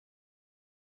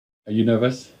Are you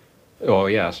nervous? Oh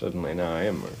yeah, certainly. No, I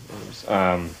am nervous.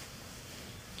 I'm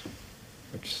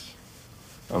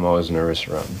always nervous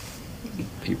around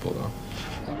people, though.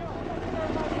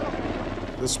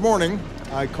 This morning,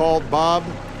 I called Bob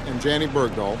and Janny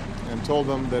Bergdahl and told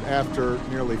them that after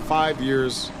nearly 5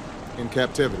 years in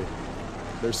captivity,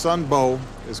 their son Bo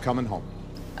is coming home.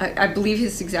 I believe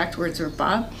his exact words were,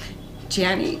 "Bob,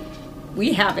 Janny,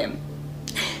 we have him."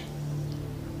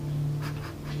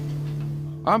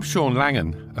 I'm Sean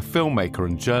Langan, a filmmaker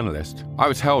and journalist. I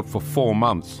was held for 4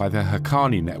 months by the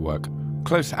Haqqani network,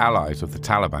 close allies of the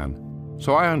Taliban.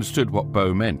 So I understood what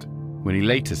Bo meant when he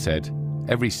later said,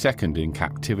 "Every second in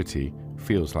captivity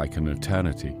feels like an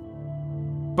eternity."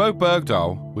 Bo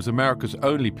Bergdahl was America's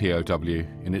only POW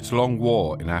in its long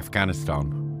war in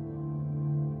Afghanistan.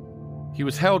 He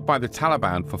was held by the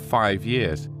Taliban for 5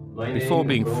 years before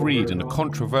being freed in a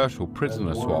controversial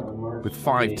prisoner swap with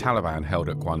 5 Taliban held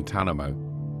at Guantanamo.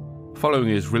 Following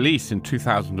his release in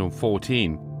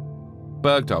 2014,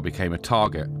 Bergdahl became a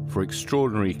target for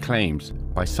extraordinary claims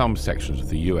by some sections of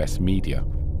the US media.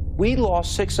 We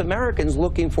lost 6 Americans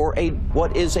looking for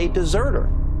what is a deserter.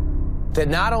 That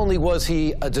not only was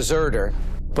he a deserter,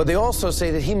 but they also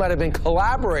say that he might have been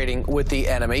collaborating with the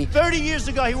enemy. 30 years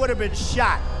ago, he would have been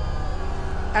shot.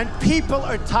 And people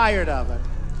are tired of it.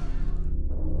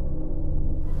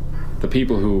 The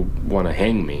people who want to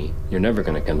hang me, you're never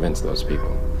going to convince those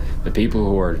people. The people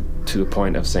who are to the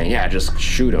point of saying, yeah, just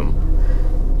shoot him,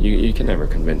 you can never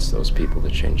convince those people to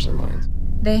change their minds.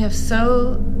 They have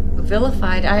so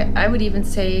vilified, I would even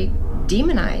say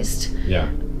demonized,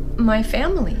 my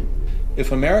family.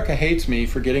 If America hates me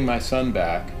for getting my son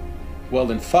back, well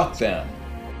then fuck them.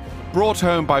 Brought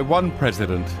home by one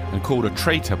president and called a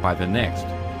traitor by the next,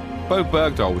 Bo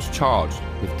Bergdahl was charged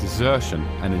with desertion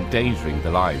and endangering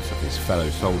the lives of his fellow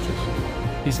soldiers.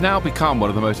 He's now become one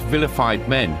of the most vilified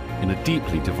men in a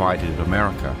deeply divided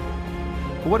America.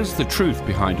 But what is the truth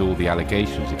behind all the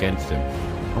allegations against him?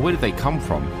 And where did they come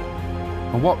from?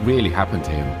 And what really happened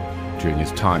to him during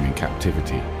his time in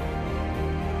captivity?